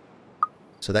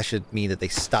 So that should mean that they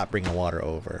stop bringing water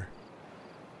over.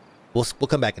 We'll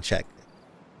come back and check.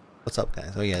 What's up,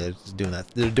 guys? Oh yeah, they're just doing that.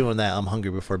 They're doing that I'm hungry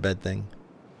before bed thing.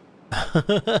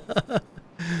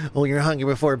 Oh, you're hungry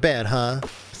before bed, huh?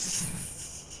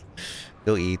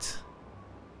 Go eat.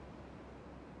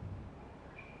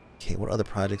 Okay, what other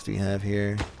projects do we have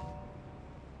here?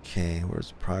 Okay,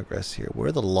 where's progress here? Where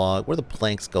are the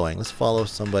planks going? Let's follow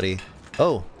somebody.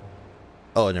 Oh,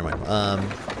 never mind.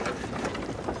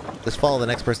 Let's follow the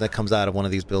next person that comes out of one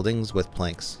of these buildings with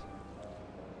planks.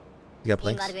 You got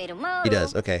planks? He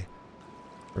does. Okay.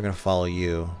 We're gonna follow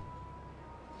you.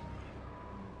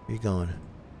 Where you going?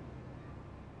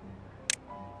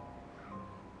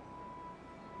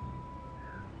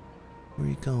 Where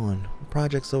are you going? What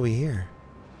project's over here?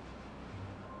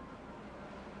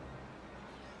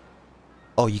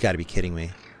 Oh, you gotta be kidding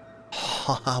me.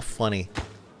 How funny.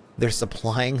 They're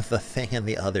supplying the thing in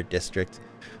the other district.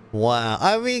 Wow.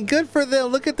 I mean, good for them.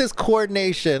 Look at this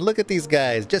coordination. Look at these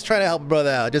guys. Just trying to help a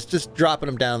brother out. Just dropping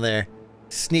them down there.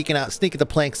 Sneaking the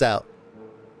planks out.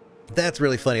 That's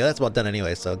really funny. That's about done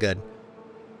anyway, so good.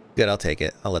 Good, I'll take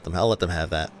it. I'll let them have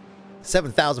that.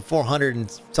 7,400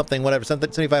 and something, whatever,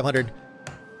 7,500.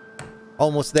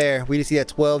 Almost there. We just see that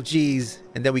 12 G's,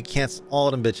 and then we cancel all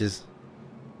of them bitches.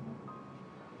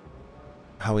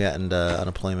 How we at in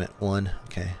unemployment? 1.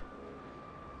 Okay.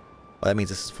 Oh, that means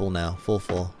this is full now.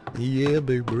 Full. Yeah,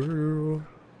 big bro. How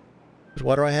much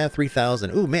water I have?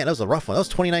 3,000. Ooh, man, that was a rough one. That was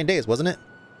 29 days, wasn't it?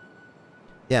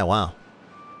 Yeah, wow.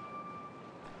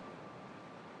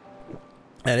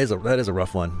 That is a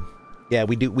rough one. Yeah,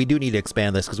 we do need to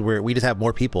expand this because we just have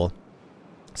more people,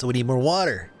 so we need more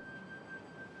water.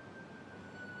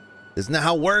 Isn't that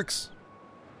how it works?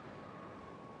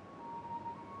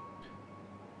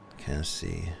 Can't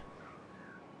see.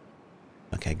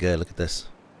 Okay, good. Look at this.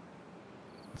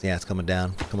 Yeah, it's coming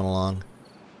down, coming along.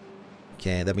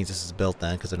 Okay, that means this is built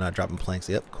then because they're not dropping planks.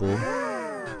 Yep, cool.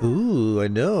 Ooh, I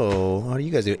know. How do you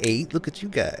guys do? 8. Look at you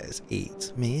guys.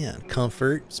 8. Man,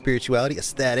 comfort, spirituality,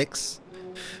 aesthetics.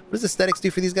 What does aesthetics do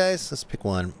for these guys? Let's pick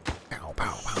one. Pow,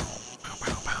 pow, pow, pow,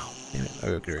 pow, pow. Damn it.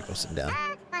 Oh, here we go. Sitting down.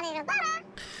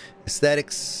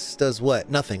 Aesthetics does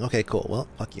what? Nothing. Okay, cool. Well,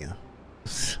 fuck you.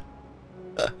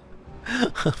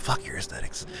 Fuck your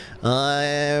aesthetics.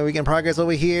 We getting progress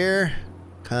over here.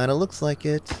 Kinda looks like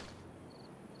it.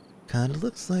 Kinda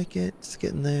looks like it. It's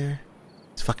getting there.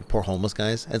 It's fucking poor homeless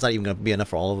guys. It's not even gonna be enough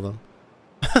for all of them.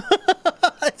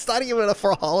 It's not even enough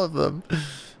for all of them.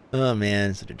 Oh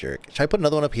man, such a jerk. Should I put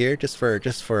another one up here just for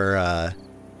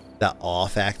that awe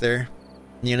factor?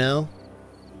 You know?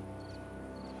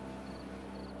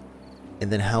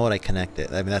 And then how would I connect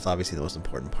it? I mean, that's obviously the most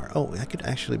important part. Oh, I could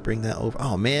actually bring that over.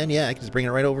 Oh man, yeah, I could just bring it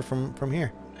right over from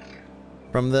here.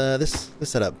 From this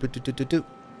setup.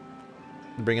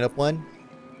 Bring it up 1.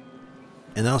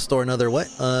 And then I'll store another what?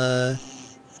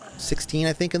 16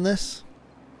 I think in this.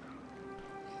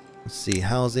 Let's see,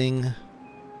 housing.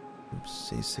 Let's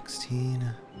see,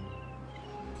 16.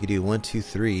 You do 1, 2,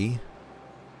 3.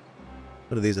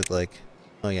 What do these look like?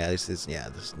 Oh yeah, this is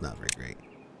not very great.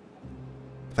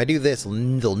 If I do this,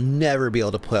 they'll never be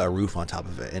able to put a roof on top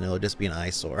of it, and it'll just be an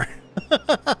eyesore.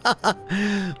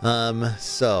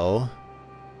 So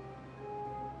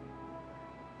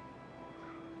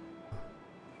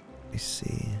let me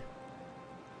see.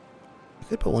 You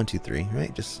could put 1, 2, 3,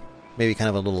 right? Just maybe kind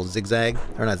of a little zigzag,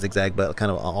 or not zigzag, but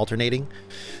kind of alternating.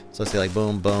 So let's say like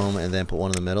boom, boom, and then put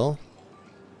one in the middle,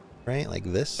 right? Like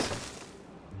this.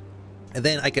 And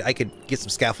then I could get some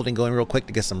scaffolding going real quick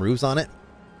to get some roofs on it.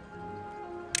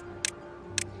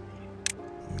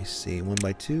 Let me see, 1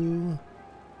 by 2.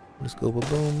 Let's go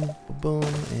ba-boom, ba-boom,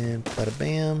 and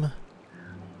bada-bam.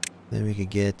 Then we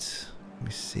could get, let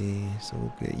me see, so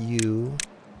we'll get you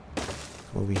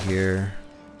over here.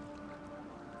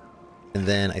 And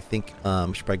then I think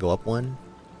we should probably go up 1.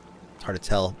 It's hard to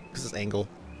tell because this angle.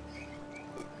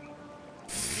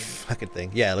 Fucking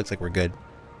thing. Yeah, it looks like we're good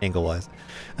angle-wise.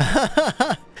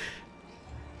 Let's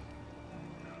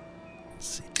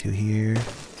see, 2 here,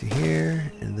 2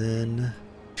 here, and then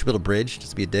should build a bridge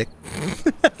just to be a dick.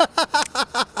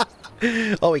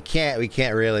 Oh, we can't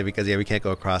really because yeah, we can't go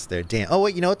across there. Damn. Oh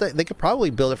wait, you know what? They could probably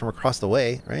build it from across the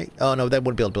way, right? Oh no, they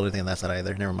wouldn't be able to build anything on that side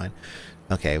either. Never mind.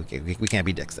 Okay, we can't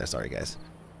be dicks there. Sorry guys.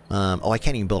 Oh, I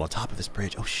can't even build on top of this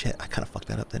bridge. Oh shit, I kind of fucked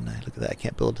that up, didn't I? Look at that. I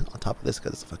can't build on top of this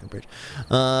because it's a fucking bridge.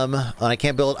 And I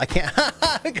can't build. I can't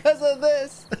because of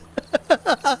this.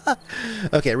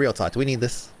 Okay, real talk. Do we need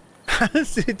this?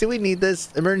 Do we need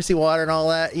this emergency water and all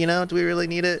that? You know, do we really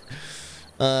need it?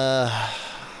 Man,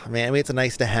 I mean, it's a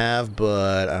nice to have,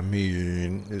 but I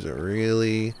mean, is it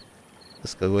really?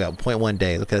 Let's go. We got 0.1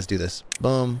 day. Look, let's do this.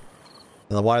 Boom.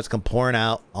 And the water's come pouring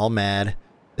out, all mad.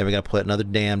 Then we gotta put another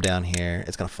dam down here.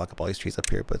 It's gonna fuck up all these trees up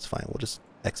here, but it's fine. We'll just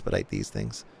expedite these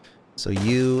things. So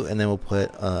you, and then we'll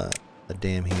put a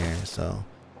dam here. So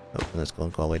oh, let's go all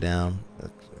the way down.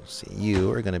 Let's see, you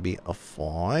are gonna be a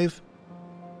 5.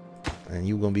 And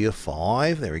you're gonna be a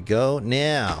 5. There we go.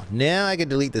 Now I can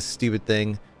delete this stupid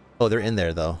thing. Oh, they're in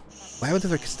there though. Why would they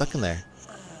get stuck in there?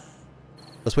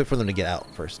 Let's wait for them to get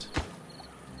out first.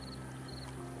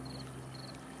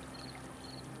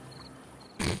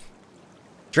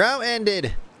 Drought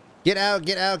ended. Get out,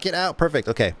 get out, get out. Perfect.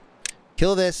 Okay.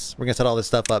 Kill this. We're gonna set all this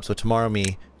stuff up so tomorrow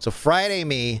so Friday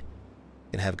me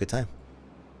can have a good time.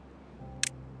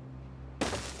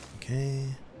 Okay.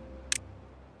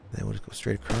 Then we'll just go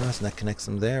straight across, and that connects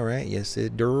them there, right? Yes,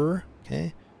 it does.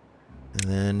 Okay. And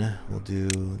then we'll do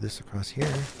this across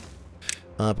here.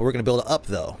 But we're gonna build it up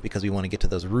though, because we want to get to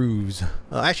those roofs.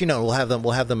 Actually, no, we'll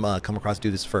have them come across, do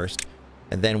this first,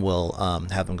 and then we'll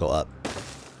have them go up.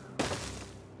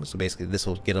 So basically, this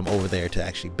will get them over there to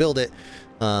actually build it,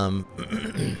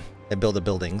 and build the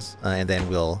buildings, and then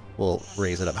we'll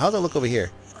raise it up. How's that look over here?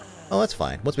 Oh, that's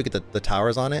fine. Once we get the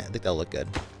towers on it, I think that'll look good.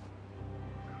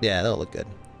 Yeah, that'll look good.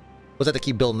 We'll have to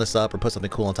keep building this up or put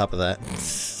something cool on top of that.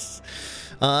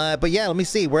 But yeah, let me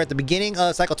see. We're at the beginning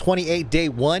of cycle 28, day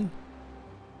 1.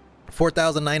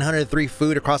 4,903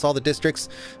 food across all the districts.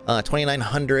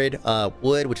 2,900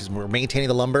 wood, which is we're maintaining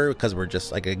the lumber because we're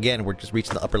just like, again, we're just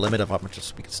reaching the upper limit of how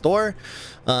much we can store.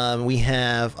 We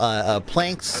have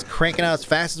planks cranking out as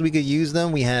fast as we could use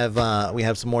them. We have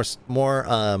some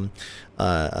more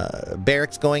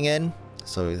barracks going in.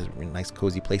 So nice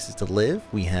cozy places to live.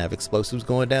 We have explosives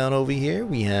going down over here.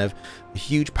 We have a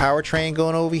huge power train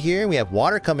going over here. We have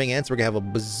water coming in, so we're gonna have a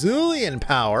bazillion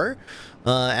power.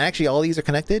 Actually, all these are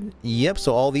connected. Yep,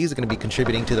 so all these are gonna be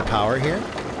contributing to the power here.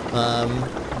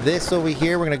 This over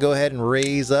here, we're gonna go ahead and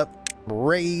raise it up.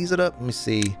 Let me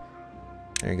see.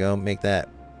 There you go. Make that.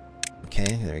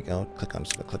 Okay, there you go. Click on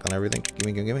everything.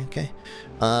 Give me. Okay.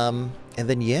 And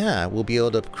then yeah, we'll be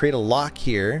able to create a lock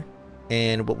here.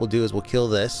 And what we'll do is we'll kill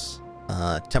this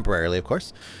temporarily, of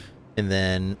course, and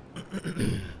then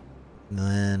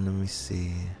let me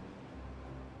see.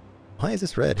 Why is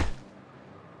this red?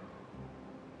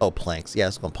 Oh, planks. Yeah,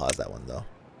 let's go and pause that one though.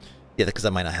 Yeah, because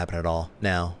that might not happen at all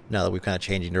now that we're kind of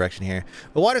changing direction here.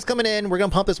 The water's coming in. We're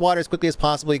gonna pump this water as quickly as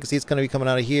possible. You can see it's gonna be coming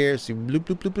out of here. See, bloop,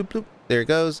 bloop, bloop, bloop, bloop. There it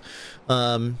goes.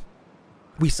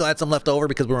 We still had some left over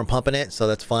because we weren't pumping it, so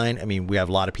that's fine. I mean, we have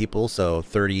a lot of people, so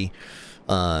 30.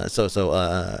 As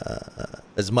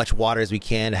much water as we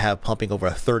can to have pumping over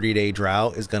a 30-day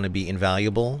drought is going to be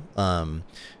invaluable,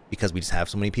 because we just have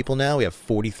so many people now. We have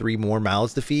 43 more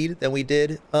mouths to feed than we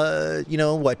did, you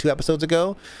know, what, 2 episodes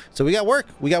ago. So we got work.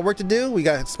 We got work to do. We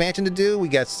got expansion to do. We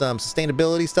got some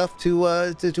sustainability stuff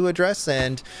to address,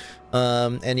 and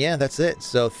yeah, that's it.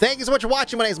 So thank you so much for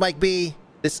watching. My name is Mike B.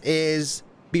 This is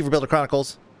Beaver Builder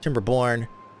Chronicles, Timberborn.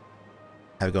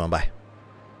 Have a good one. Bye.